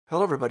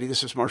Hello, everybody.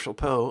 This is Marshall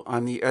Poe.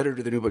 I'm the editor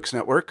of the New Books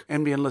Network.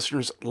 NBN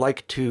listeners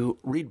like to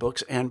read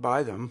books and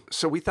buy them.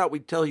 So we thought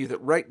we'd tell you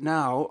that right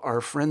now, our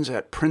friends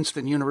at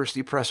Princeton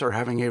University Press are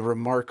having a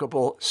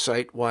remarkable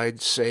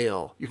site-wide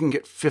sale. You can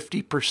get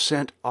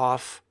 50%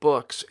 off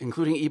books,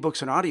 including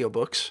ebooks and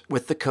audiobooks,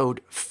 with the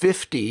code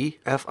 50,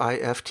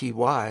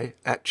 F-I-F-T-Y,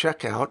 at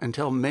checkout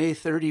until May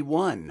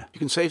 31. You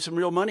can save some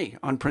real money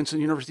on Princeton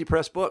University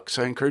Press books.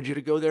 I encourage you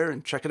to go there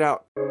and check it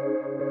out.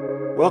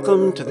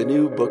 Welcome to the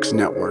New Books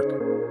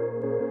Network.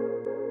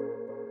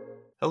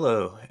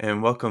 Hello,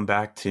 and welcome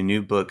back to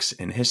New Books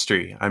in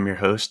History. I'm your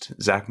host,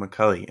 Zach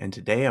McCulley, and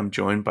today I'm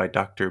joined by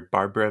Dr.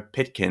 Barbara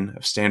Pitkin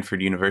of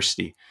Stanford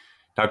University.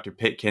 Dr.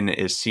 Pitkin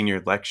is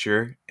Senior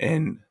Lecturer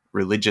in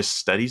Religious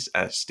Studies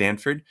at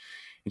Stanford,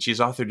 and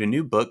she's authored a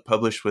new book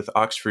published with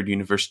Oxford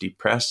University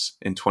Press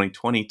in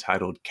 2020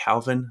 titled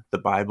Calvin, the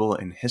Bible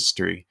and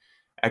History,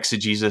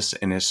 Exegesis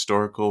and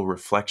Historical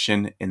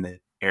Reflection in the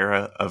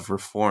Era of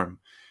Reform.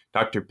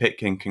 Dr.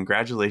 Pitkin,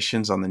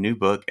 congratulations on the new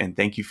book, and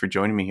thank you for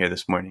joining me here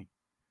this morning.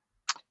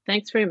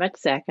 Thanks very much,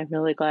 Zach. I'm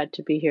really glad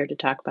to be here to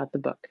talk about the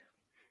book.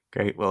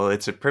 Great. Well,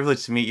 it's a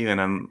privilege to meet you,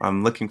 and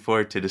I'm looking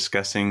forward to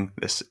discussing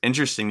this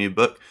interesting new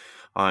book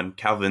on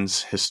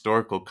Calvin's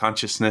historical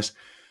consciousness.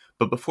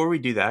 But before we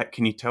do that,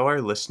 can you tell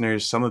our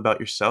listeners some about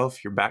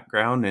yourself, your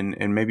background,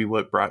 and maybe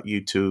what brought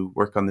you to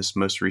work on this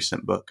most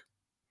recent book?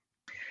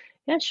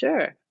 Yeah,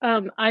 sure.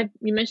 You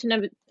mentioned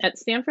I'm at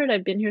Stanford.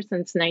 I've been here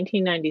since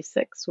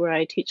 1996, where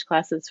I teach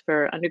classes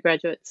for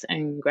undergraduates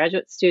and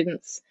graduate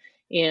students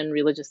in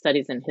religious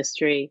studies and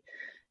history,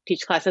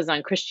 teach classes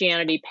on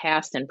Christianity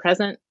past and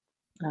present,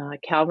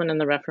 Calvin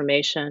and the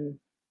Reformation,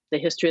 the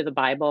history of the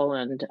Bible,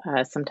 and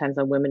sometimes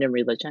on women in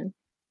religion.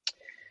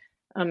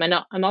 And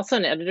I'm also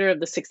an editor of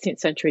the 16th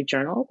Century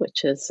Journal,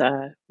 which is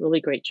a really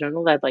great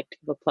journal that I'd like to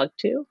give a plug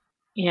to.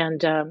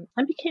 And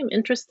I became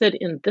interested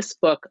in this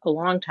book a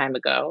long time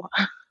ago,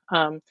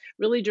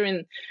 really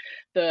during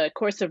the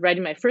course of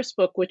writing my first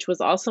book, which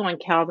was also on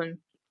Calvin.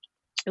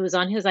 It was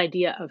on his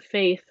idea of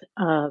faith,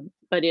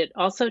 but it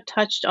also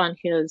touched on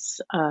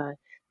his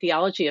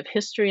theology of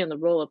history and the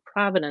role of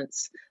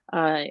providence.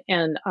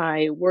 And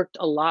I worked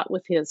a lot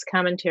with his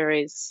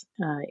commentaries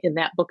in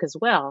that book as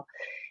well.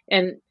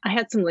 And I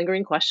had some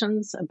lingering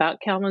questions about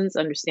Calvin's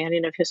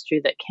understanding of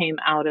history that came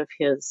out of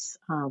his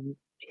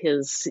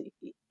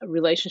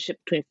relationship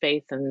between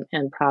faith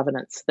and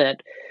providence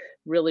that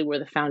really were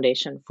the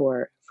foundation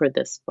for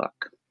this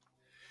book.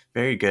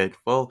 Very good.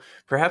 Well,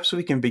 perhaps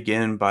we can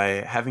begin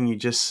by having you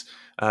just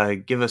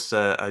give us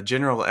a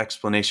general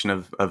explanation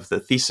of the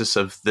thesis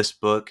of this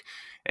book,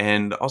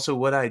 and also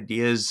what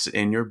ideas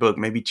in your book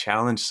maybe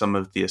challenge some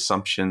of the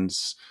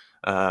assumptions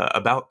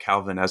about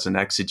Calvin as an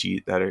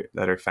exegete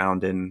that are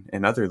found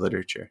in other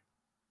literature.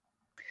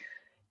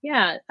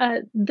 Yeah,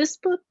 this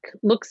book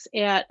looks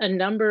at a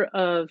number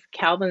of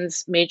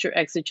Calvin's major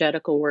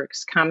exegetical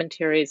works,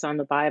 commentaries on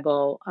the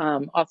Bible.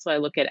 Also, I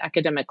look at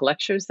academic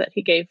lectures that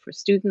he gave for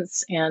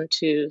students and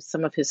to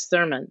some of his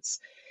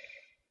sermons.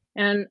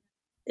 And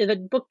the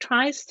book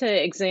tries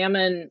to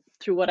examine,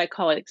 through what I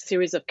call a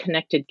series of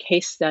connected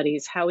case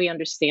studies, how he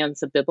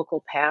understands the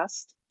biblical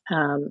past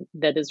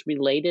that is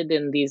related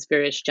in these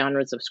various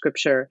genres of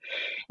scripture,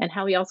 and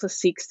how he also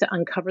seeks to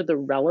uncover the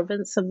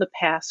relevance of the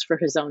past for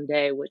his own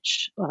day,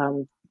 which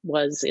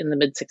was in the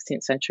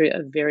mid-16th century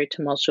a very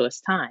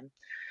tumultuous time.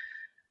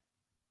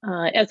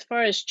 As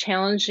far as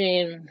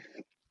challenging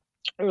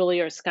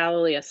earlier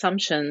scholarly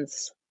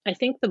assumptions, I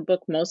think the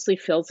book mostly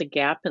fills a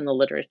gap in the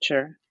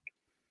literature.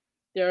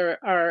 There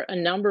are a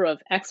number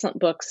of excellent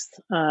books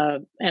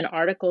and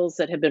articles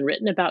that have been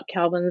written about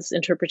Calvin's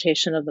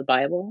interpretation of the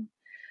Bible,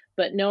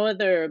 but no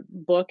other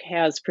book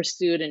has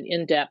pursued an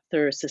in-depth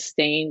or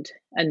sustained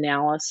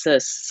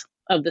analysis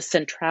of the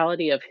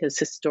centrality of his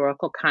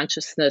historical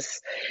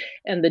consciousness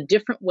and the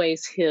different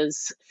ways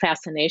his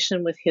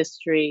fascination with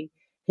history,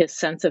 his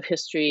sense of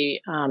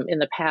history in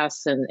the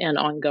past and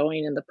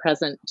ongoing in the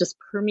present just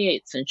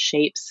permeates and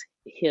shapes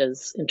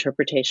his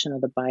interpretation of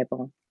the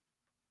Bible.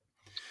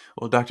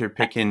 Well, Dr.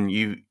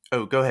 Pitkin,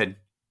 go ahead.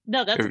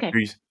 No, that's okay.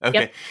 Okay.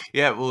 Yep.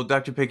 Yeah. Well,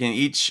 Dr. Pitkin,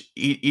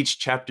 each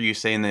chapter you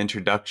say in the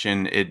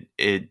introduction,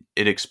 it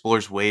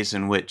explores ways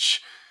in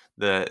which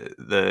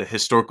the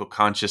historical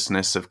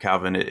consciousness of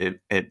Calvin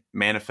it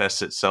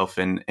manifests itself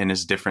in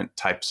his different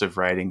types of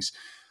writings.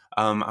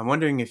 I'm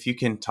wondering if you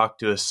can talk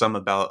to us some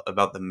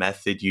about the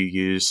method you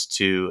use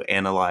to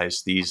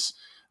analyze these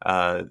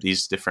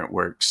different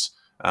works.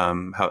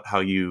 How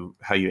you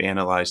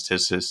analyzed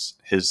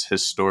his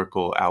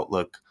historical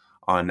outlook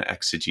on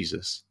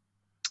exegesis.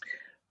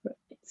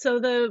 So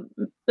the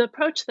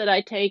approach that I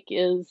take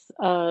is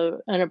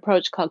an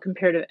approach called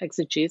comparative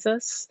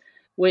exegesis,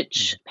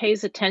 which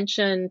pays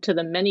attention to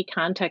the many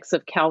contexts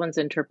of Calvin's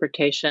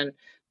interpretation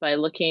by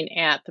looking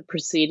at the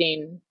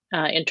preceding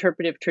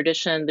interpretive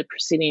tradition, the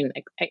preceding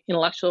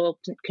intellectual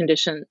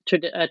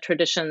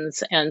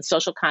traditions and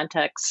social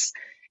contexts,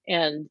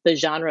 and the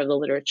genre of the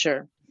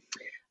literature.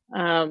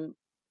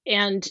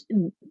 And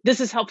this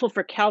is helpful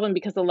for Calvin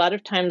because a lot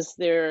of times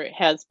there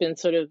has been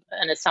sort of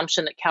an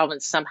assumption that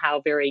Calvin's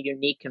somehow very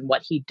unique in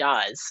what he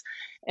does.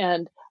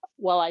 And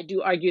while I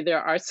do argue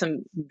there are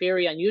some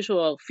very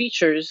unusual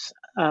features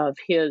of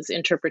his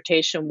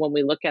interpretation when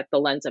we look at the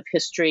lens of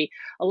history,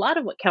 a lot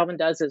of what Calvin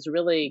does is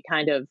really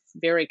kind of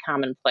very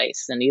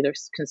commonplace and either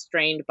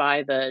constrained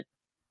by the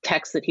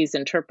text that he's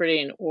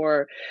interpreting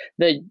or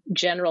the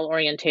general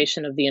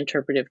orientation of the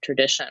interpretive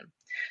tradition.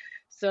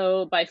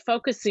 So, by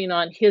focusing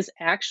on his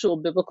actual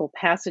biblical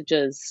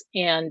passages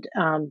and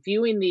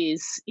viewing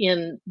these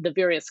in the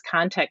various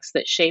contexts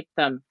that shape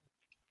them,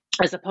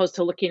 as opposed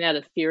to looking at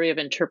a theory of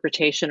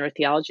interpretation or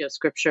theology of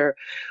Scripture,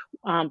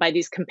 by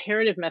these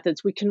comparative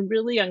methods, we can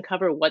really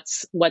uncover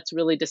what's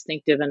really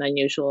distinctive and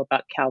unusual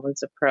about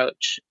Calvin's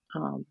approach.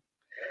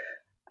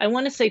 I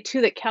want to say,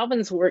 too, that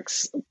Calvin's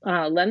works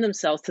lend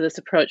themselves to this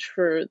approach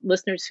for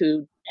listeners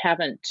who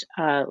haven't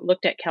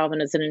looked at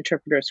Calvin as an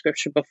interpreter of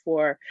Scripture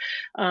before.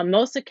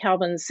 Most of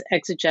Calvin's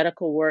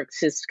exegetical works,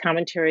 his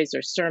commentaries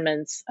or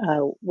sermons,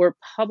 were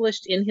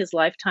published in his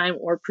lifetime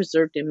or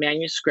preserved in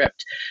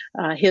manuscript.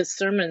 His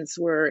sermons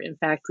were, in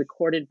fact,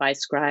 recorded by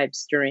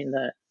scribes during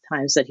the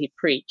times that he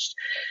preached.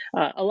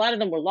 A lot of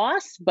them were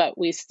lost, but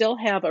we still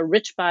have a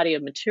rich body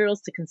of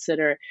materials to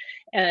consider.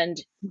 And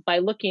by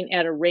looking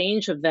at a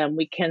range of them,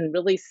 we can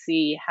really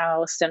see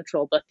how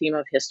central the theme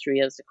of history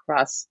is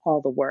across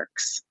all the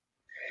works.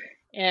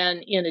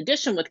 And in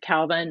addition, with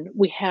Calvin,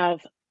 we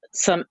have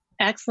some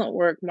excellent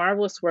work,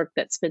 marvelous work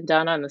that's been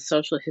done on the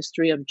social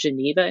history of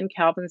Geneva in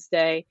Calvin's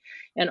day,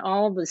 and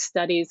all the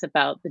studies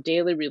about the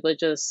daily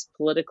religious,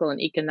 political, and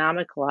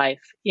economic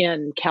life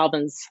in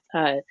Calvin's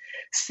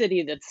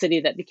city, the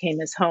city that became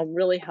his home,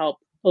 really help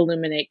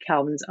illuminate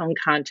Calvin's own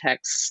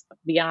contexts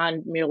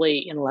beyond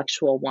merely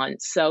intellectual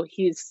ones. So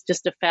he's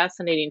just a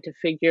fascinating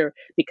figure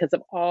because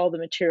of all the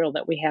material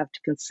that we have to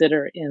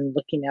consider in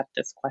looking at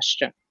this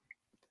question.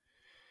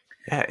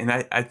 Yeah, and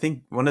I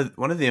think one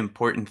of the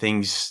important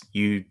things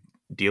you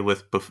deal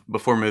with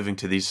before moving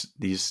to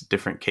these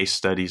different case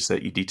studies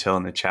that you detail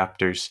in the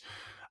chapters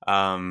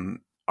are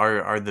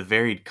the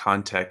varied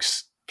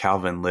contexts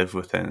Calvin lived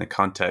within, the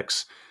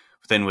context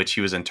within which he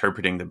was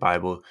interpreting the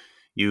Bible.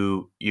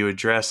 You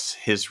address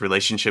his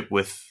relationship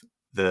with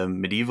the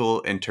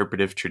medieval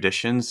interpretive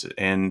traditions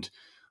and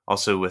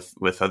also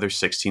with other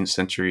 16th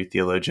century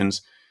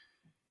theologians.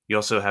 You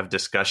also have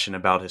discussion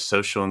about his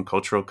social and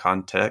cultural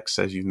context,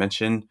 as you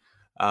mentioned,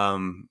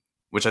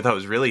 which I thought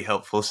was really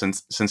helpful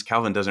since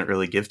Calvin doesn't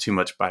really give too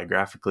much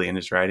biographically in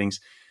his writings.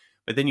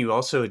 But then you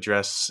also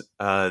address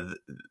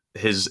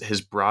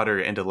his broader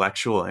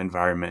intellectual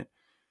environment.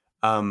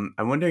 I'm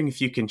wondering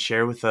if you can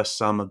share with us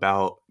some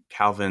about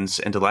Calvin's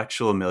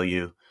intellectual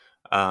milieu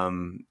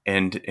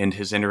and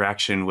his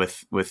interaction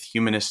with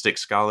humanistic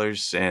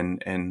scholars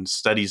and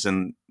studies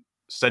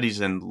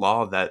in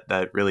law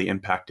that really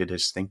impacted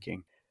his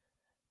thinking.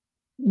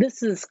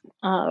 This is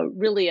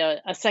really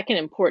a second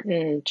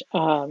important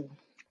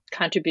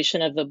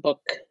contribution of the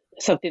book,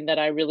 something that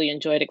I really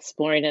enjoyed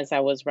exploring as I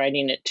was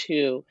writing it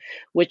too,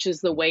 which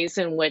is the ways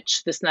in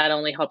which this not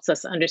only helps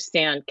us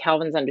understand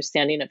Calvin's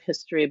understanding of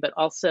history, but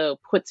also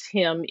puts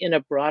him in a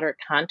broader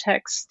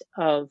context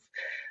of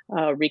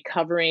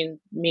recovering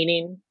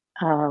meaning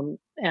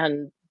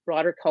and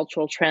broader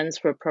cultural trends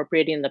for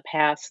appropriating the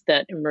past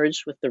that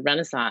emerged with the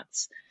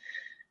Renaissance.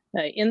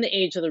 In the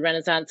age of the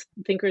Renaissance,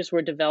 thinkers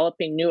were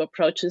developing new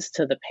approaches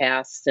to the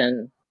past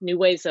and new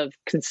ways of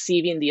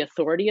conceiving the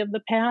authority of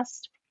the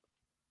past.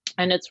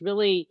 And it's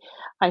really,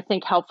 I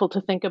think, helpful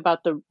to think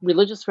about the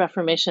religious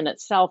Reformation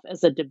itself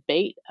as a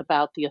debate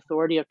about the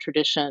authority of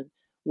tradition,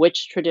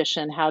 which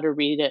tradition, how to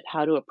read it,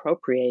 how to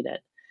appropriate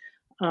it.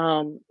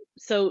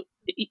 So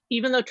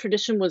even though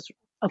tradition was,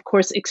 of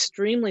course,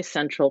 extremely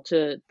central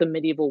to the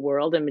medieval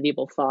world and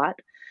medieval thought,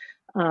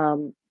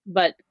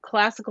 but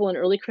classical and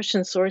early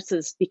Christian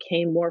sources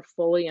became more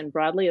fully and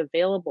broadly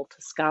available to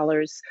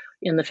scholars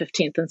in the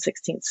 15th and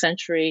 16th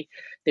century.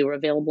 They were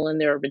available in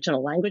their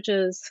original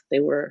languages. They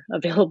were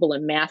available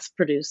in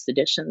mass-produced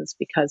editions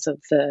because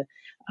of the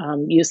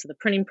use of the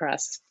printing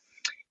press.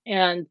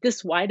 And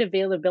this wide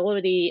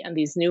availability and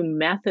these new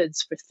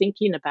methods for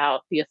thinking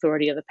about the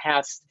authority of the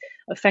past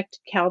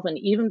affected Calvin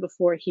even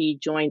before he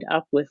joined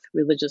up with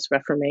religious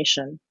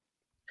Reformation.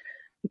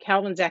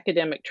 Calvin's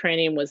academic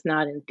training was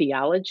not in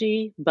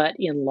theology, but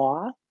in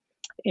law.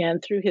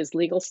 And through his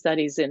legal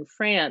studies in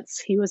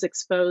France, he was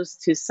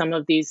exposed to some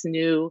of these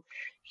new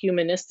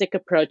humanistic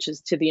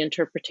approaches to the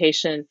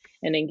interpretation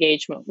and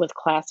engagement with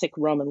classic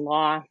Roman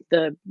law,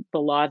 the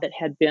law that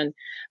had been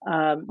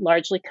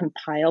largely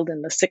compiled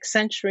in the 6th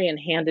century and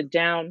handed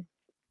down,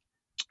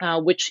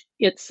 which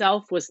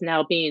itself was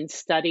now being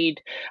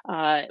studied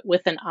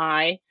with an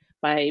eye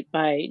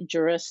by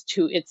jurists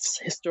to its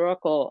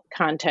historical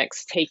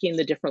context, taking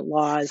the different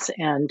laws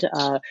and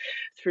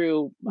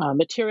through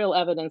material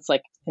evidence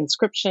like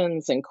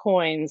inscriptions and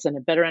coins and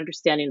a better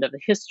understanding of the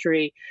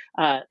history,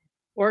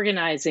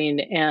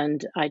 organizing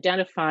and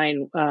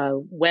identifying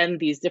when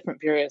these different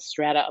various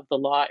strata of the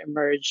law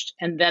emerged,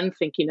 and then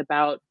thinking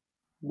about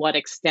what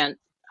extent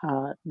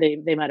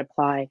they might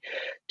apply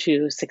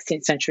to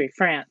 16th century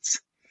France.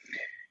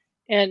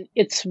 And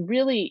it's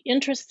really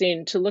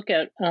interesting to look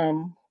at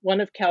one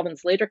of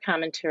Calvin's later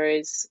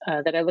commentaries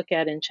that I look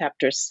at in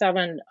chapter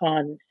 7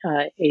 on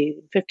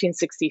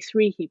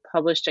 1563. He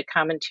published a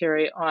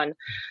commentary on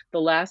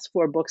the last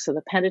 4 books of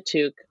the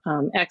Pentateuch,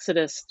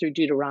 Exodus through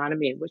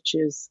Deuteronomy, which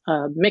is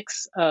a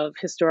mix of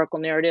historical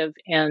narrative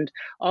and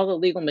all the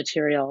legal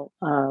material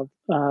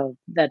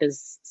that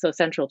is so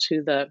central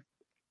to the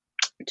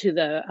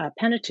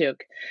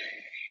Pentateuch.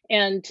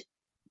 And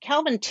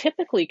Calvin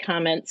typically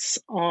comments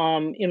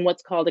in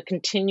what's called a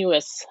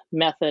continuous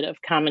method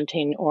of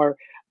commenting or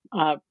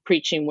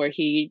preaching, where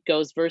he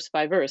goes verse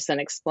by verse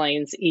and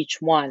explains each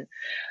one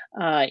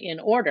in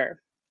order.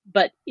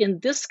 But in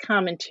this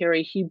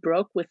commentary, he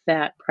broke with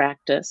that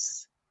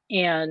practice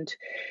and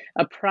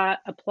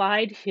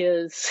applied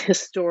his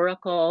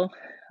historical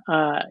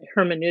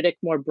hermeneutic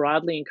more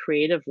broadly and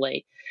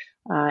creatively.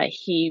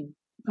 He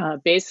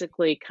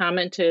basically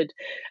commented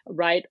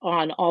right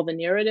on all the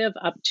narrative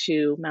up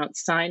to Mount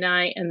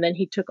Sinai, and then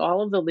he took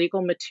all of the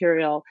legal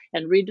material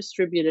and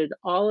redistributed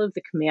all of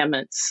the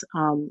commandments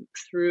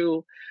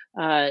through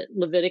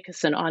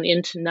Leviticus and on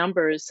into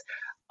Numbers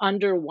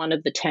under one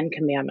of the 10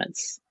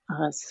 commandments,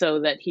 so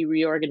that he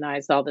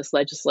reorganized all this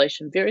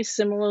legislation very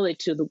similarly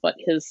to what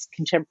his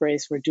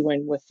contemporaries were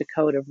doing with the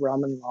Code of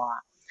Roman law.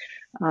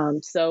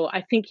 So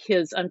I think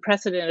his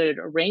unprecedented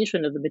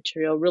arrangement of the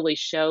material really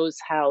shows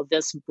how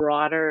this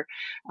broader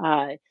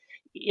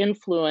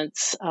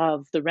influence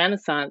of the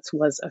Renaissance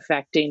was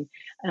affecting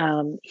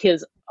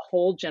his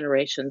whole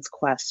generation's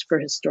quest for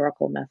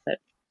historical method.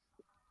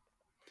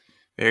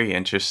 Very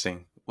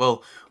interesting.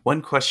 Well,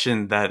 one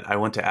question that I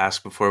want to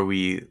ask before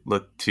we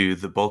look to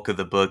the bulk of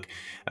the book,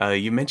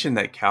 you mentioned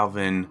that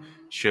Calvin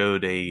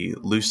showed a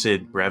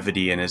lucid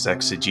brevity in his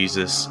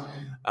exegesis.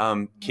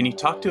 Can you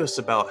talk to us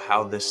about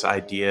how this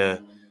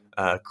idea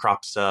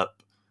crops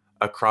up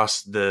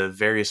across the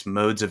various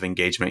modes of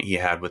engagement he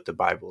had with the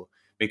Bible?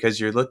 Because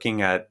you're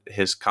looking at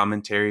his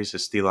commentaries,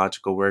 his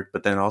theological work,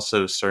 but then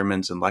also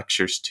sermons and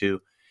lectures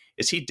too.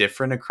 Is he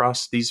different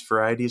across these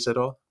varieties at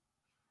all?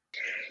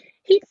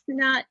 He's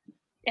not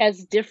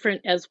as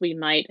different as we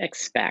might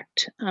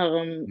expect.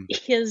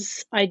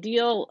 His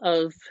ideal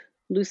of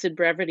lucid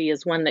brevity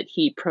is one that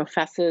he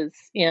professes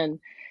in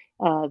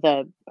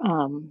the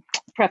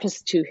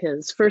preface to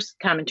his first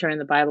commentary on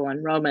the Bible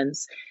on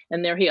Romans.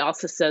 And there he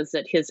also says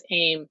that his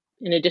aim,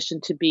 in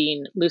addition to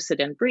being lucid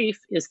and brief,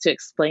 is to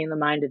explain the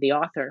mind of the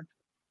author.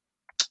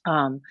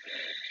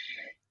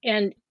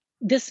 And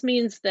this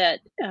means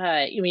that,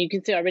 you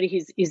can see already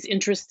he's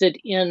interested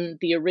in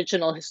the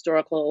original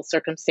historical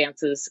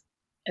circumstances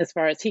as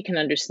far as he can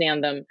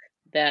understand them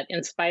that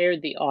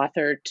inspired the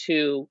author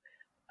to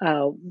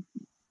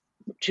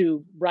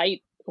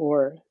write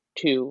or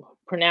to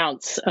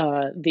pronounce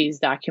these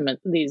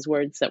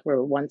words that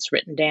were once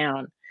written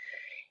down.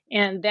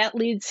 And that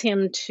leads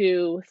him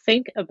to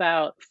think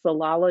about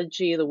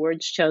philology, the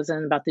words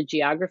chosen, about the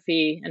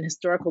geography and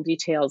historical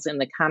details in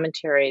the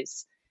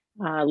commentaries,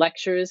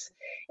 lectures,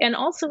 and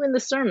also in the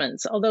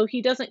sermons, although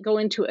he doesn't go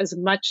into as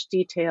much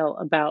detail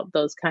about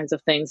those kinds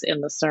of things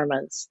in the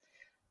sermons.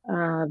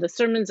 The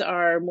sermons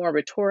are more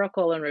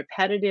rhetorical and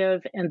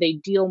repetitive, and they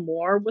deal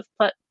more with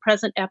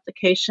present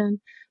application.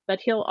 But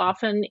he'll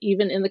often,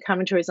 even in the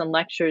commentaries and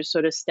lectures,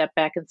 sort of step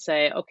back and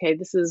say, okay,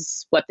 this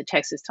is what the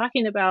text is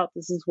talking about.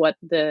 This is what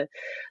the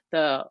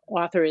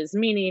author is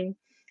meaning.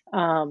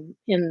 And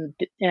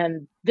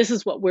this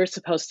is what we're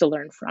supposed to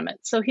learn from it.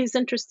 So he's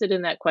interested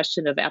in that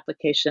question of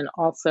application,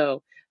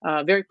 also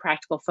very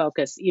practical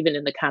focus, even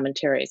in the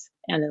commentaries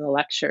and in the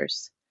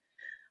lectures.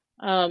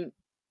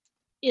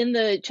 In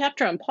the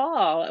chapter on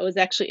Paul, I was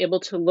actually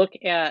able to look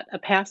at a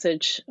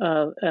passage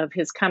of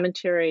his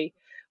commentary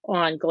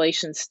on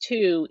Galatians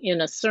 2 in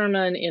a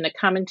sermon, in a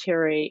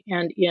commentary,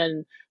 and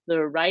in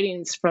the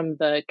writings from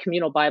the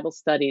communal Bible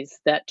studies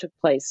that took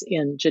place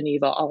in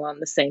Geneva, all on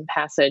the same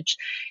passage.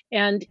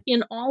 And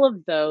in all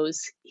of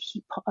those,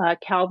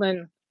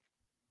 Calvin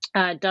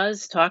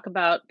does talk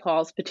about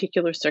Paul's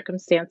particular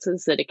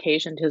circumstances that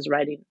occasioned his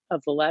writing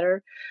of the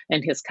letter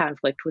and his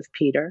conflict with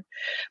Peter.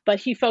 But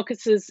he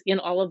focuses in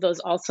all of those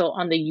also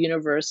on the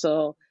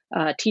universal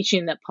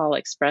teaching that Paul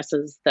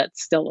expresses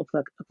that's still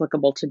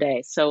applicable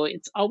today. So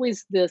it's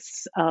always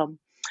this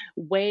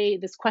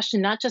this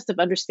question, not just of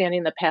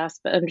understanding the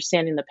past, but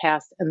understanding the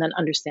past and then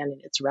understanding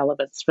its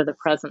relevance for the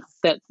present,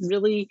 that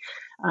really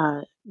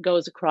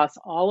goes across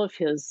all of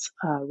his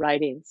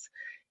writings.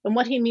 And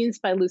what he means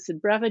by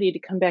lucid brevity, to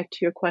come back to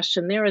your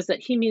question there, is that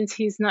he means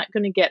he's not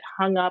going to get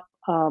hung up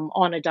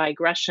on a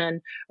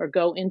digression or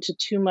go into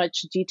too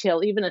much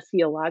detail, even a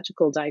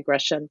theological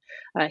digression.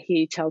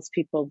 He tells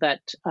people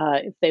that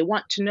if they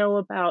want to know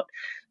about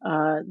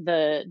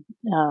the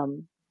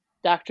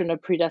doctrine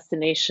of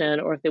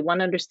predestination, or if they want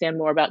to understand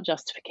more about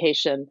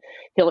justification,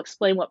 he'll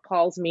explain what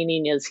Paul's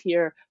meaning is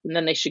here, and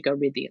then they should go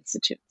read the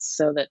Institutes.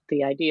 So that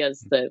the idea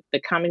is the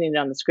commenting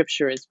on the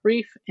scripture is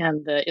brief,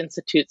 and the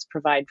Institutes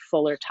provide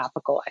fuller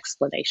topical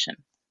explanation.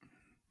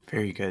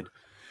 Very good.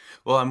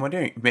 Well, I'm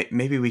wondering,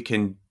 maybe we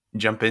can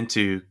jump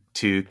into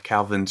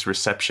Calvin's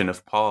reception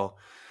of Paul.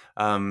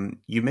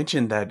 You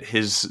mentioned that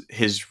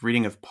his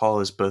reading of Paul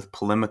is both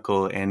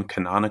polemical and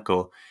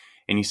canonical,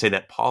 and you say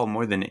that Paul,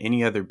 more than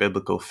any other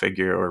biblical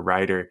figure or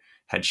writer,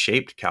 had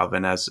shaped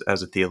Calvin as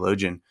a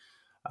theologian.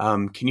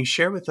 Can you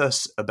share with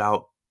us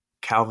about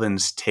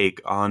Calvin's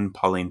take on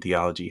Pauline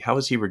theology? How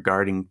is he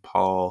regarding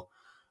Paul?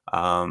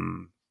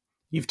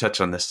 You've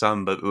touched on this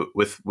some, but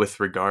with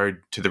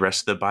regard to the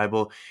rest of the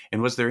Bible,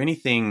 and was there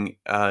anything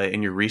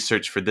in your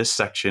research for this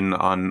section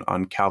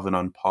on Calvin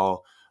on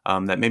Paul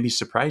that maybe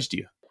surprised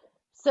you?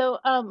 So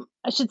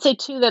I should say,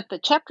 too, that the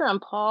chapter on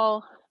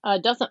Paul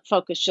doesn't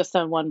focus just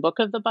on one book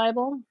of the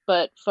Bible,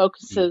 but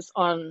focuses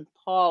on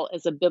Paul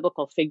as a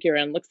biblical figure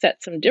and looks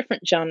at some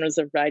different genres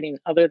of writing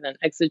other than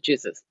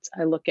exegesis.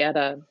 I look at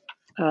a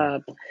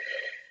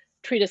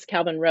treatise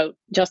Calvin wrote,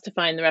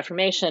 Justifying the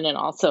Reformation, and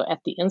also at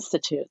the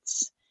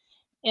Institutes.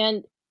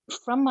 And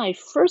from my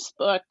first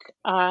book,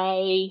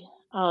 I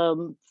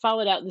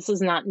followed out, this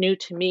is not new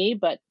to me,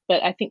 but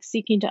I think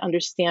seeking to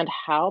understand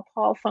how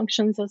Paul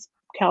functions as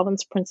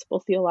Calvin's principal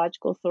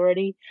theological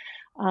authority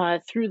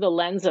through the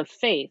lens of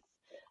faith.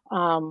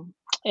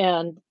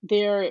 And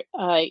there,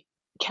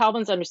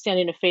 Calvin's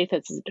understanding of faith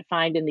as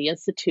defined in the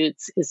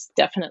Institutes is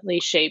definitely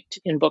shaped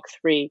in Book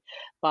 3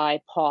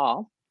 by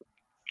Paul.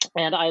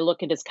 And I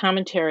look at his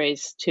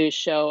commentaries to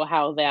show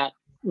how that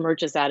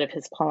emerges out of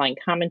his Pauline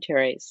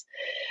commentaries.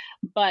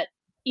 But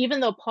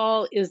even though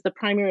Paul is the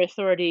primary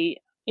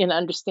authority in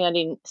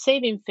understanding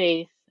saving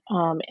faith,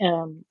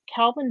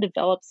 Calvin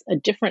develops a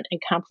different and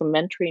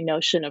complementary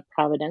notion of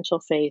providential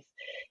faith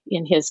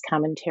in his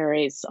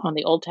commentaries on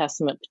the Old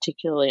Testament,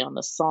 particularly on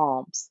the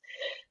Psalms.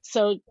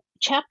 So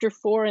chapter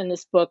 4 in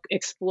this book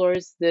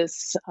explores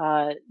this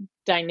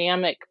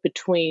dynamic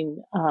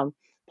between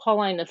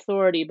Pauline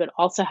authority, but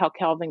also how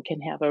Calvin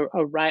can have a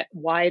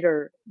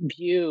wider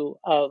view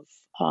of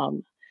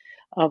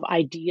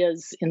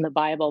ideas in the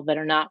Bible that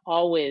are not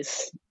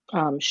always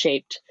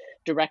shaped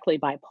directly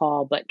by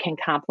Paul, but can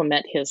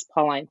complement his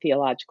Pauline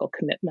theological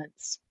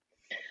commitments.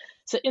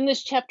 So in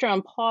this chapter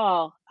on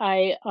Paul,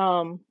 I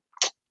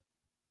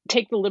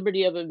take the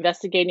liberty of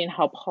investigating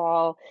how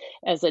Paul,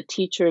 as a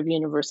teacher of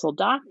universal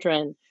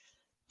doctrine,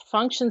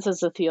 functions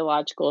as a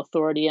theological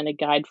authority and a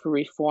guide for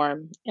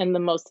reform. And the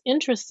most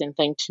interesting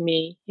thing to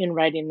me in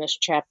writing this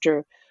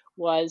chapter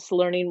was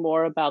learning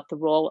more about the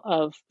role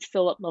of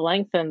Philip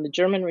Melanchthon, the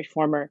German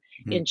reformer,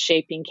 in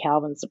shaping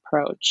Calvin's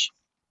approach.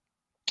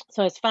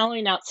 So I was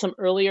following out some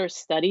earlier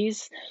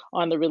studies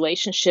on the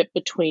relationship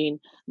between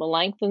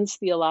Melanchthon's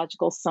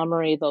theological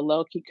summary, the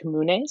Loci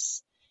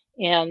Communes,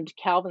 and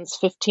Calvin's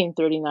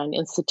 1539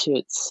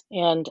 Institutes.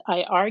 And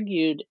I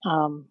argued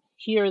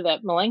here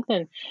that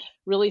Melanchthon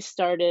really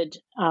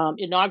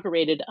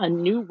inaugurated a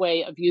new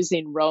way of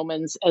using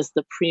Romans as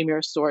the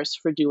premier source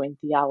for doing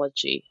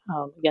theology.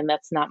 Again,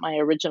 that's not my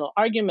original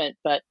argument,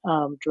 but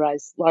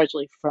derives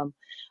largely from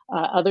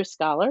other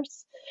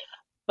scholars.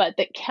 But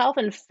that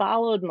Calvin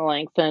followed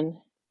Melanchthon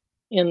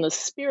in the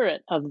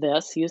spirit of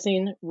this,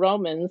 using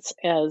Romans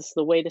as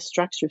the way to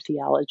structure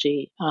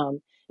theology.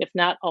 If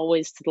not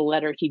always to the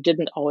letter, he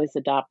didn't always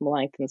adopt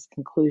Melanchthon's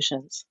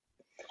conclusions.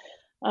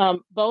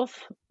 Both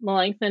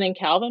Melanchthon and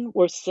Calvin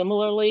were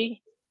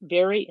similarly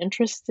very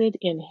interested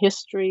in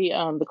history,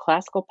 the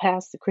classical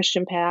past, the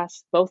Christian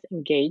past, both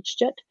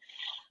engaged it.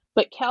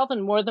 But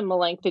Calvin, more than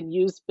Melanchthon,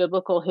 used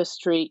biblical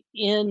history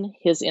in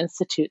his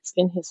Institutes,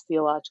 in his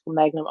theological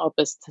magnum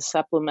opus, to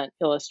supplement,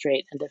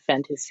 illustrate, and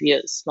defend his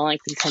views.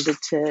 Melanchthon tended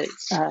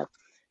to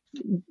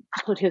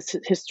put his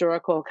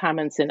historical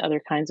comments in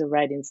other kinds of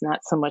writings,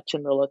 not so much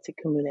in the Loci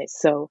Communes.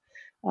 So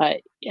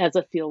as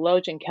a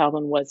theologian,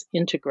 Calvin was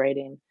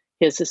integrating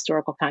his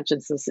historical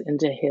consciences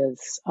into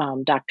his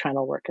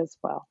doctrinal work as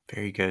well.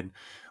 Very good.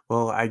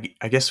 Well, I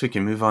guess we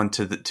can move on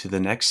to the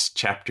next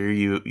chapter.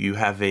 You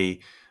have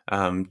a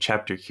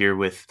chapter here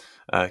with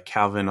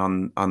Calvin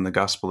on the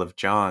Gospel of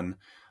John,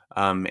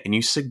 and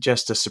you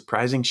suggest a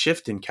surprising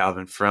shift in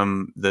Calvin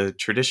from the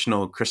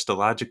traditional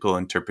Christological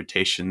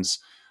interpretations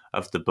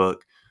of the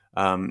book.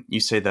 You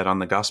say that on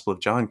the Gospel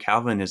of John,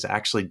 Calvin is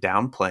actually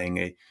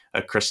downplaying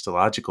a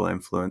Christological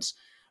influence.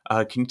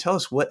 Can you tell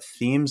us what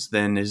themes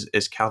then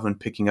is Calvin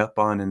picking up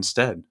on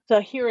instead? So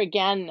here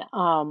again,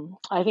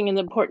 I think it's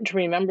important to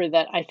remember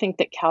that I think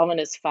that Calvin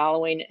is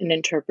following an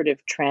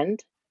interpretive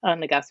trend on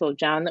the Gospel of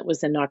John that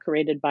was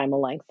inaugurated by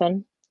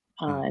Melanchthon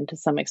and to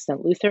some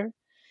extent Luther.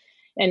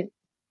 And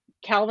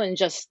Calvin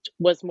just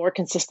was more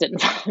consistent in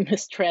following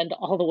this trend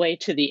all the way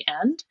to the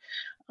end.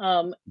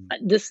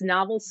 This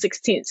novel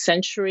 16th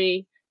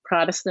century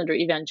Protestant or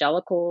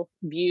evangelical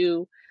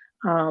view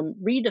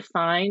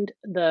redefined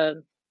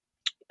the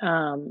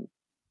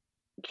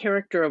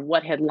character of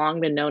what had long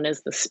been known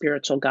as the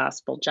spiritual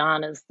gospel.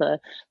 John is the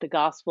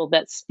gospel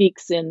that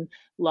speaks in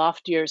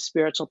loftier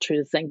spiritual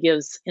truths and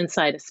gives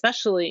insight,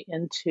 especially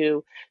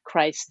into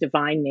Christ's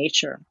divine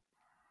nature.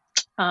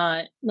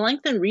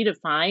 Melanchthon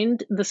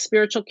redefined the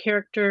spiritual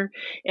character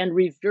and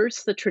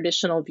reversed the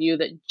traditional view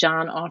that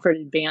John offered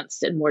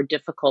advanced and more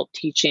difficult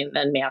teaching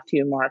than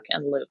Matthew, Mark,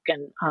 and Luke.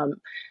 And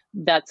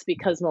that's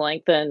because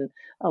Melanchthon,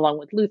 along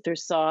with Luther,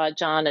 saw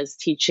John as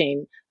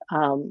teaching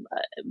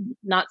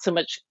not so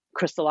much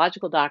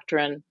Christological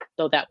doctrine,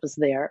 though that was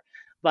there,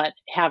 but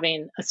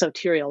having a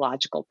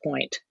soteriological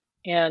point.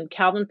 And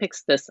Calvin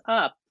picks this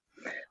up,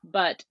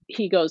 but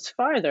he goes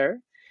farther.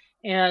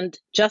 And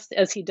just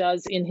as he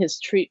does in his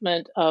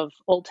treatment of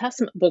Old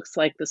Testament books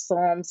like the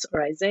Psalms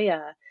or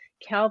Isaiah,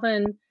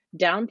 Calvin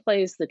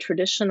downplays the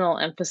traditional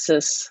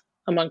emphasis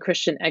among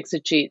Christian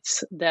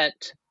exegetes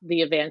that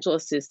the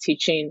evangelist is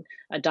teaching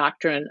a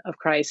doctrine of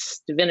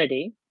Christ's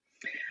divinity.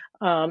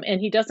 And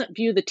he doesn't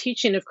view the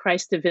teaching of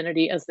Christ's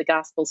divinity as the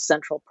gospel's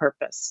central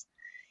purpose.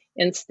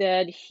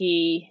 Instead,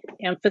 he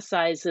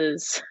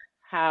emphasizes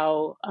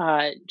how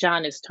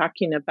John is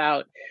talking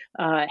about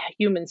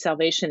human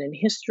salvation in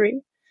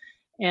history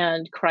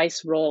and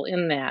Christ's role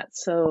in that.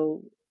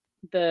 So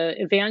the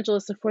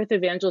fourth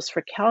evangelist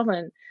for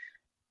Calvin,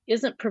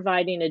 isn't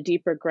providing a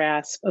deeper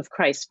grasp of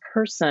Christ's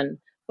person,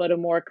 but a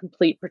more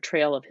complete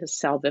portrayal of his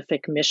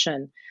salvific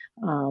mission.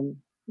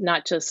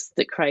 Not just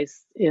that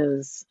Christ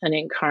is an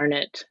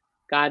incarnate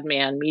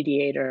God-man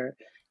mediator,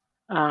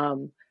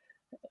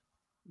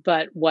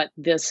 but what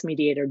this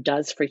mediator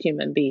does for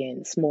human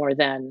beings more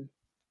than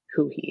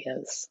who he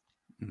is.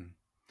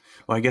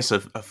 Well, I guess a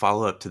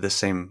follow-up to this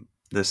same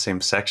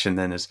section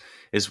then is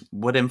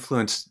what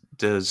influence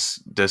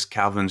does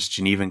Calvin's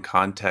Genevan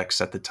context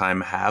at the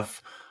time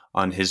have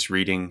on his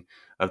reading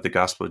of the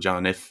Gospel of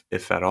John,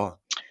 if at all?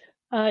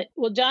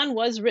 Well, John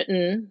was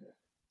written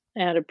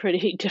at a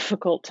pretty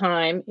difficult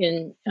time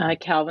in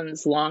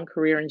Calvin's long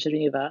career in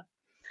Geneva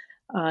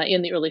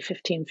in the early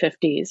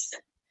 1550s.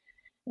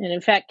 And in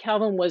fact,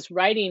 Calvin was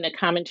writing a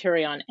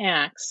commentary on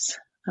Acts,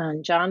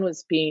 and John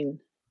was being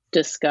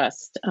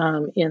discussed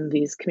in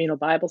these communal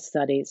Bible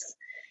studies.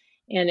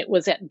 And it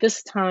was at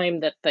this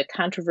time that the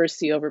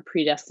controversy over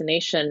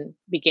predestination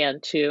began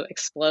to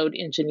explode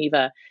in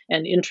Geneva.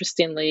 And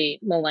interestingly,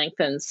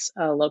 Melanchthon's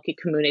Loci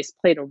Communes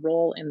played a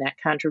role in that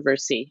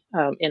controversy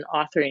in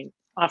offering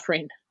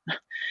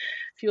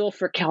fuel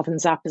for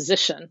Calvin's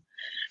opposition.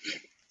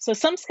 So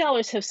some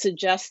scholars have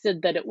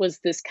suggested that it was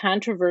this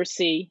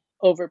controversy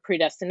over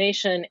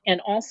predestination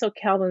and also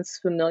Calvin's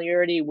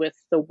familiarity with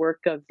the work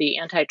of the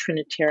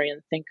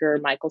anti-Trinitarian thinker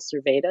Michael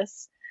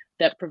Servetus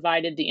that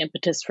provided the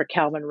impetus for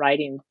Calvin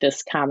writing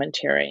this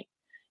commentary.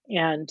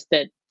 And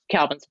that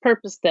Calvin's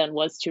purpose then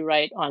was to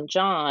write on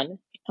John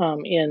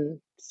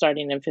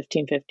starting in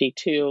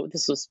 1552.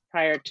 This was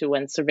prior to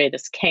when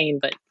Servetus came,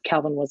 but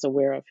Calvin was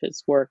aware of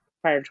his work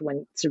prior to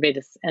when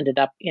Servetus ended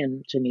up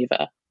in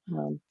Geneva.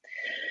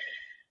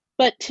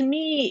 But to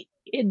me,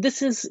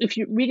 this is, if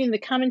you're reading the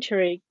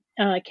commentary,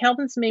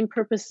 Calvin's main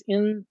purpose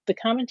in the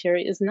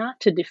commentary is not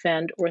to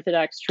defend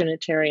Orthodox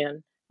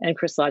Trinitarian and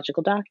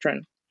Christological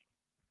doctrine.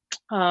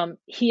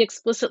 He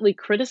explicitly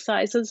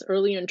criticizes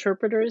early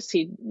interpreters.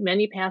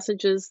 Many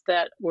passages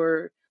that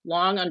were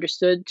long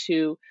understood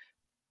to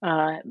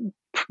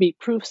be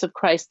proofs of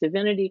Christ's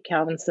divinity,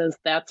 Calvin says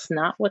that's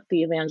not what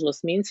the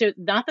evangelist means here.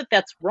 Not that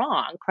that's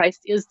wrong.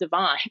 Christ is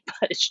divine,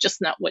 but it's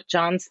just not what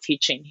John's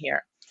teaching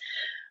here.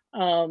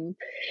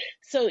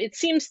 So it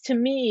seems to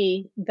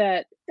me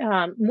that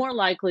more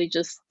likely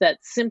just that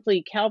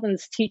simply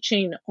Calvin's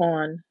teaching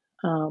on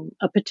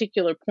a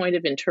particular point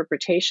of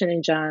interpretation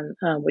in John,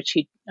 which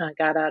he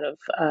got out of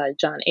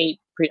John 8,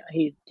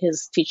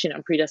 his teaching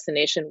on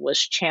predestination was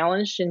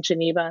challenged in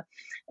Geneva,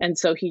 and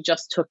so he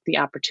just took the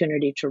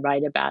opportunity to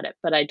write about it.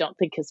 But I don't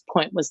think his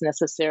point was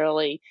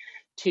necessarily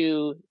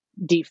to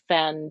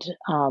defend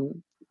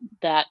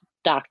that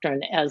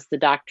doctrine as the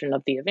doctrine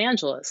of the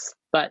evangelists,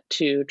 but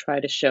to try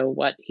to show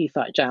what he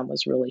thought John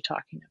was really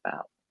talking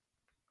about.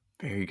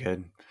 Very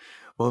good.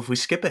 Well, if we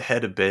skip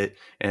ahead a bit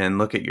and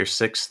look at your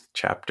 6th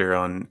chapter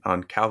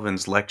on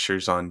Calvin's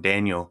lectures on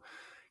Daniel,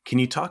 can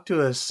you talk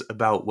to us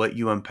about what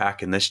you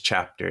unpack in this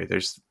chapter?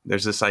 There's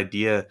this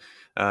idea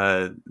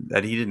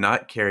that he did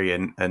not carry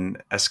an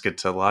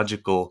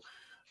eschatological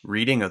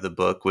reading of the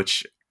book,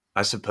 which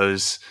I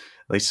suppose,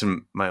 at least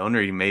in my own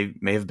reading,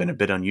 may have been a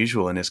bit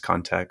unusual in his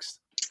context.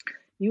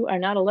 You are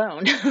not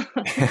alone.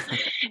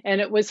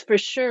 And it was for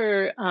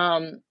sure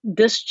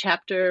this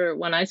chapter,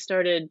 when I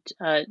started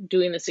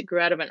doing this, it grew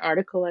out of an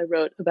article I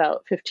wrote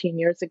about 15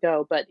 years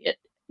ago, but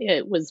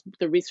it was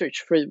the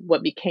research for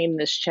what became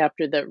this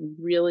chapter that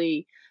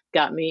really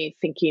got me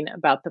thinking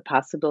about the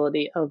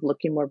possibility of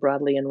looking more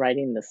broadly and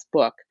writing this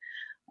book.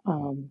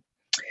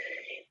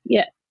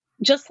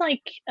 Just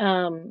like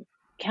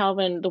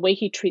Calvin, the way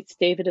he treats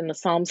David in the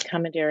Psalms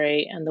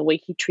commentary and the way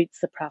he treats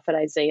the prophet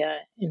Isaiah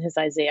in his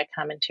Isaiah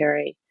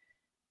commentary,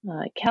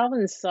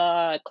 Calvin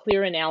saw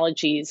clear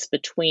analogies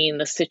between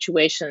the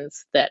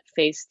situations that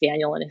faced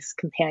Daniel and his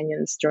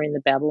companions during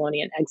the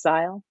Babylonian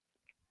exile,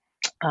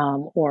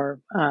 or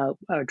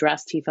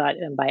addressed, he thought,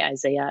 by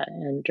Isaiah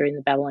and during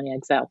the Babylonian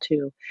exile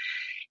too,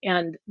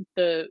 and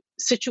the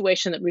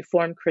situation that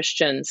Reformed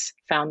Christians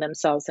found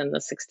themselves in the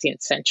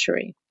 16th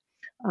century.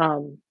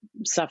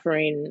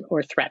 suffering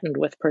or threatened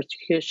with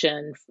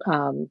persecution,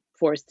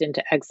 forced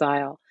into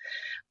exile.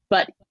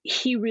 But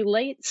he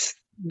relates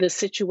the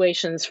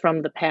situations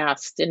from the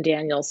past in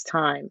Daniel's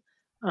time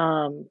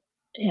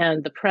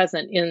and the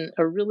present in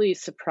a really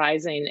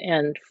surprising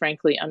and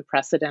frankly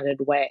unprecedented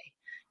way.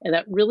 And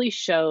that really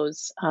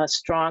shows a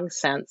strong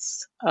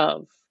sense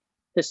of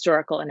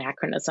historical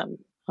anachronism.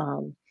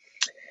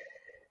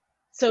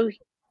 So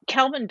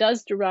Calvin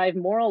does derive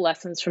moral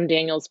lessons from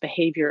Daniel's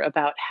behavior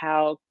about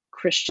how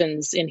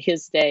Christians in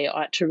his day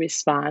ought to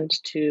respond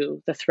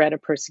to the threat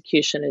of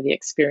persecution or the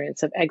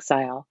experience of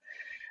exile.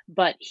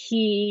 But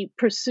he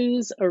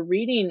pursues a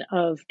reading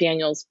of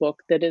Daniel's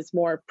book that is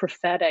more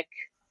prophetic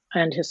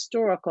and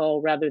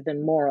historical rather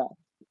than moral.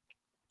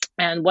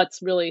 And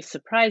what's really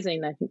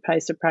surprising, I think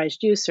probably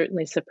surprised you,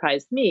 certainly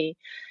surprised me,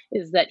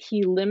 is that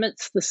he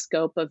limits the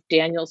scope of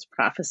Daniel's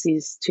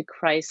prophecies to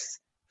Christ's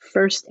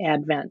first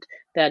advent,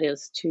 that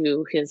is,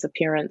 to his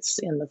appearance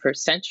in the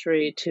first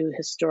century, to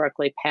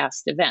historically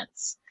past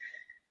events.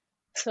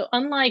 So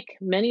unlike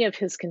many of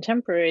his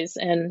contemporaries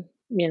and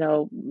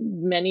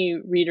many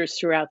readers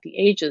throughout the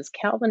ages,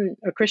 Calvin,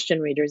 or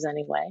Christian readers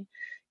anyway,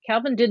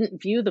 Calvin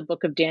didn't view the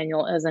book of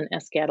Daniel as an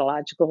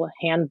eschatological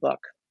handbook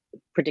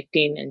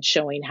predicting and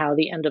showing how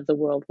the end of the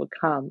world would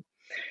come.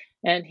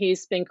 And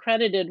he's been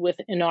credited with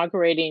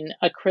inaugurating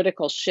a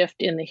critical shift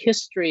in the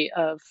history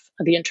of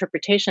the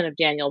interpretation of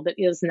Daniel that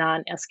is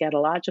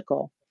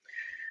non-eschatological.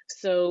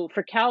 So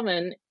for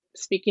Calvin,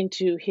 speaking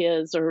to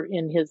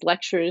in his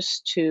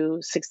lectures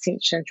to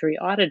 16th century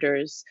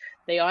auditors,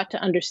 they ought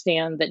to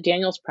understand that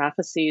Daniel's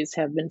prophecies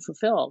have been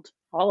fulfilled,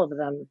 all of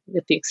them,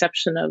 with the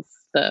exception of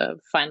the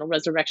final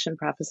resurrection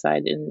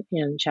prophesied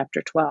in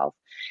chapter 12.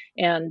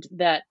 And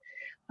that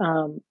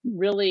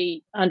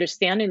really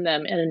understanding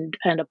them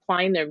and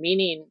applying their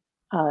meaning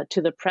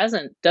to the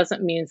present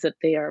doesn't mean that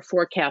they are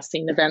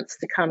forecasting events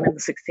to come in the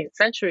 16th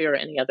century or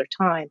any other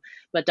time,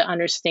 but to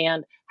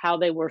understand how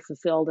they were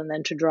fulfilled and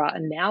then to draw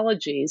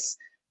analogies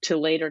to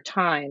later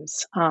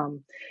times.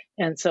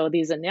 And so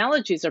these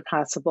analogies are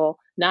possible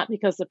not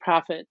because the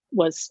prophet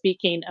was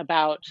speaking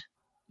about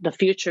the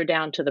future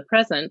down to the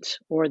present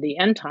or the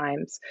end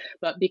times,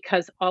 but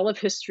because all of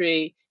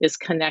history is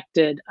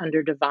connected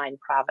under divine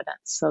providence.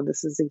 So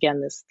this is, again,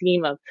 this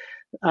theme of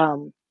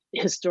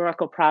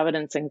historical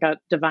providence and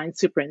divine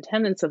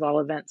superintendence of all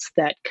events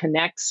that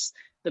connects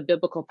the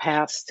biblical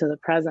past to the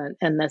present.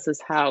 And this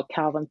is how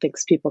Calvin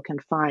thinks people can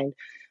find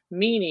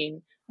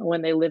meaning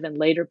when they live in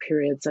later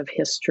periods of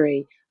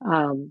history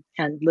and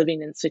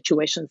living in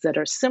situations that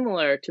are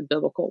similar to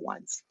biblical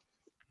ones.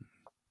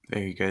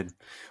 Very good.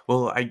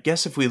 Well, I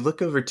guess if we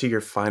look over to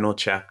your final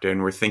chapter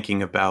and we're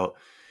thinking about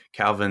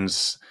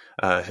Calvin's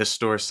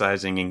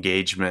historicizing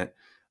engagement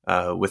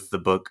with the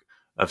book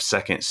of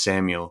 2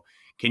 Samuel,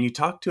 can you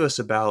talk to us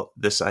about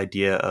this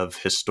idea of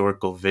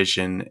historical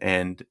vision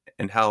and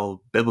how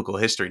biblical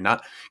history,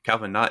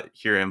 Calvin not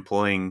here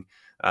employing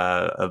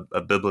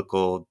a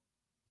biblical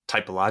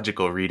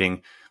typological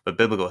reading, but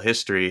biblical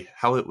history,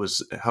 how it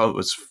was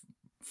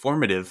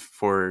formative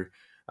for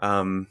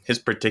his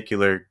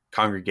particular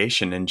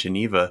congregation in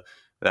Geneva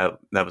that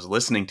was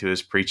listening to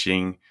his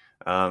preaching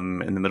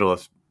in the middle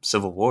of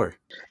civil war.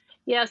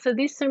 Yeah, so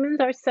these sermons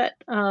are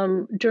set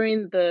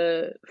during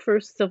the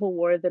first civil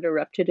war that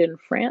erupted in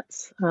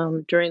France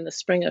during the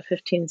spring of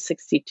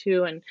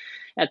 1562. And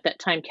at that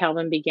time,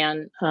 Calvin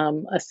began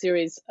a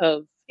series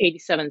of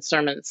 87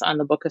 sermons on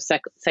the book of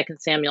 2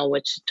 Samuel,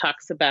 which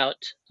talks about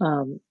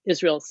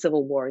Israel's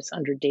civil wars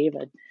under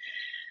David.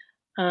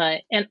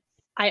 And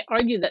I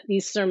argue that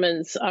these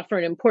sermons offer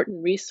an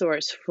important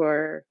resource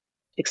for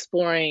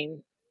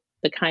exploring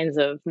the kinds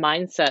of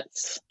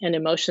mindsets and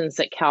emotions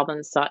that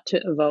Calvin sought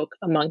to evoke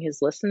among his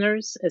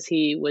listeners as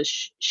he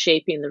was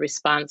shaping the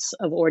response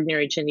of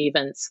ordinary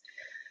Genevans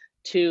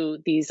to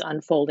these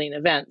unfolding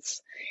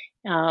events.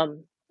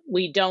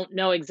 We don't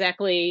know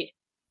exactly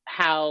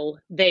how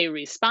they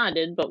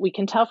responded, but we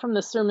can tell from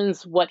the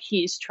sermons what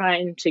he's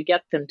trying to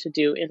get them to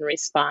do in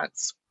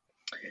response.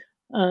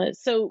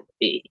 So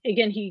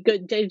again, he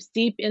dives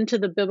deep into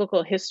the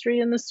biblical history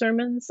in the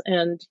sermons,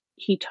 and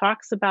he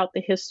talks about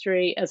the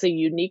history as a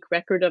unique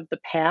record of the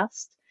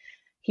past.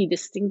 He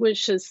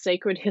distinguishes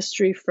sacred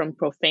history from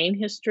profane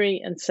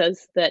history and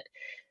says that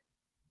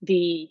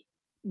the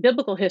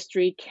biblical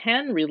history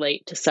can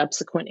relate to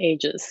subsequent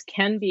ages,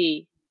 can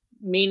be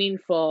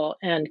meaningful,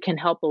 and can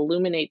help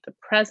illuminate the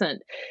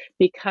present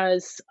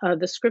because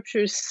the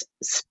scriptures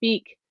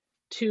speak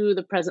to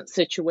the present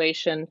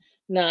situation,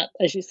 not,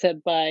 as you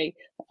said, by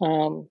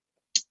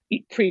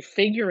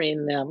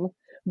prefiguring them,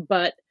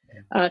 but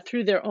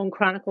through their own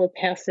chronicle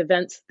past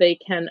events, they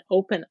can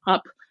open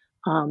up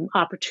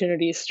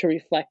opportunities to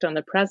reflect on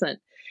the present.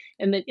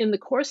 And that in the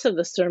course of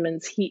the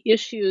sermons, he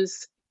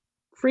issues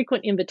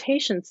frequent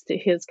invitations to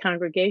his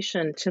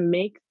congregation to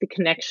make the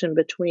connection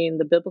between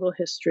the biblical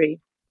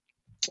history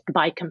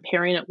by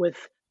comparing it with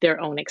their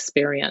own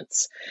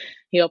experience.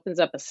 He opens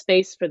up a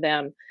space for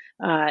them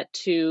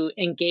to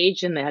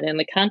engage in that in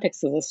the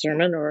context of the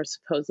sermon, or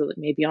supposedly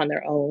maybe on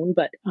their own,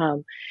 but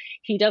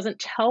he doesn't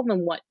tell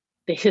them what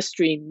the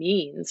history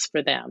means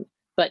for them,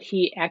 but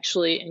he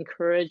actually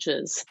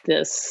encourages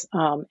this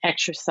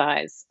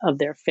exercise of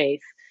their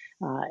faith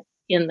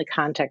in the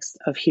context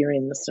of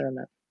hearing the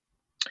sermon.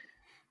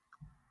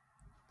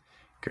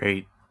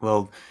 Great.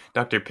 Well,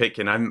 Dr.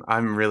 Pitkin,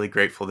 I'm really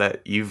grateful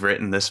that you've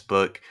written this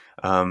book.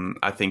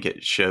 I think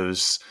it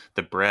shows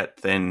the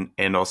breadth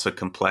and also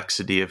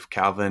complexity of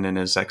Calvin and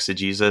his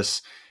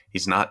exegesis.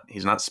 He's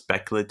not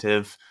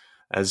speculative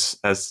as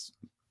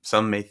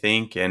some may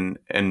think, and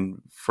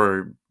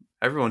for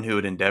everyone who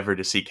would endeavor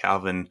to see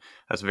Calvin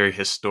as a very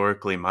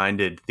historically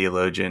minded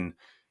theologian,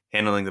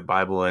 handling the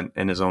Bible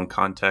in his own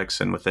context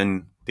and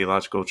within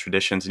theological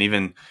traditions, and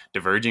even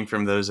diverging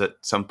from those at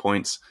some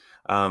points,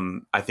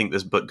 I think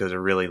this book goes a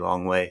really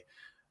long way.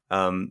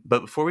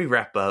 But before we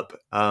wrap up,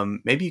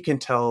 maybe you can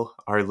tell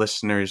our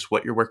listeners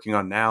what you're working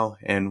on now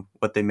and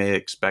what they may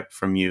expect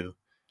from you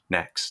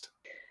next.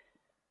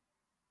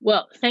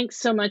 Well, thanks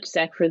so much,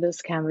 Zach, for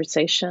this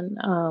conversation.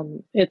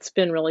 It's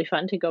been really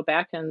fun to go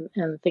back and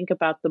think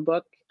about the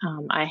book.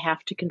 I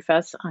have to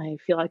confess, I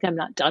feel like I'm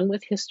not done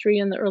with history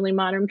in the early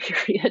modern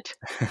period,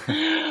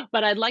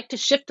 but I'd like to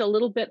shift a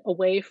little bit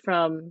away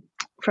from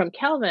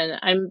Calvin.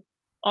 I'm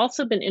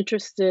also been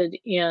interested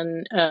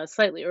in a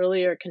slightly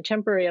earlier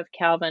contemporary of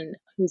Calvin,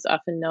 who's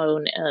often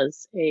known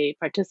as a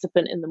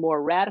participant in the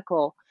more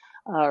radical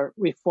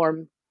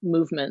reform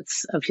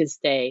movements of his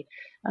day.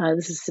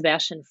 This is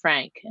Sebastian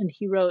Frank, and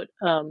he wrote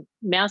a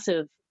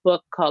massive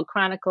book called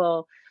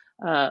Chronicle,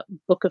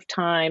 Book of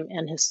Time,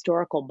 and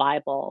Historical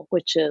Bible,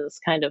 which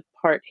is kind of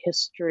part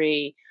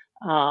history,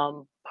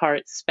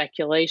 part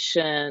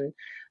speculation,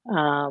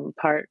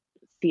 part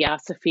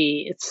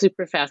theosophy. It's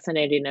super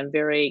fascinating and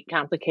very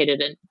complicated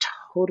and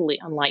totally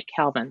unlike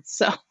Calvin.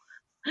 So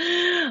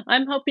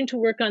I'm hoping to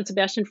work on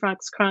Sebastian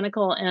Frank's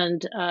Chronicle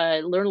and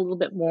learn a little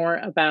bit more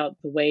about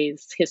the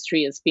ways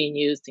history is being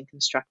used and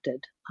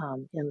constructed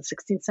in the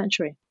 16th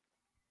century.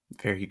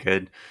 Very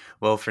good.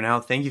 Well, for now,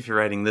 thank you for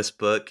writing this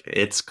book.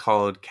 It's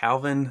called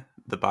Calvin,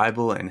 the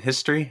Bible and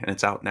History, and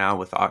it's out now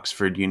with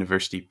Oxford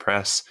University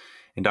Press.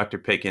 And Dr.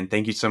 Pitkin,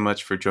 thank you so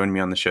much for joining me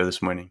on the show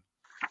this morning.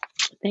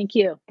 Thank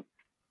you.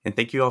 And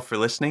thank you all for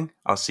listening.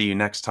 I'll see you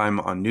next time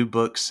on New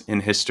Books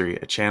in History,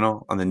 a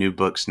channel on the New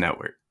Books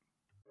Network.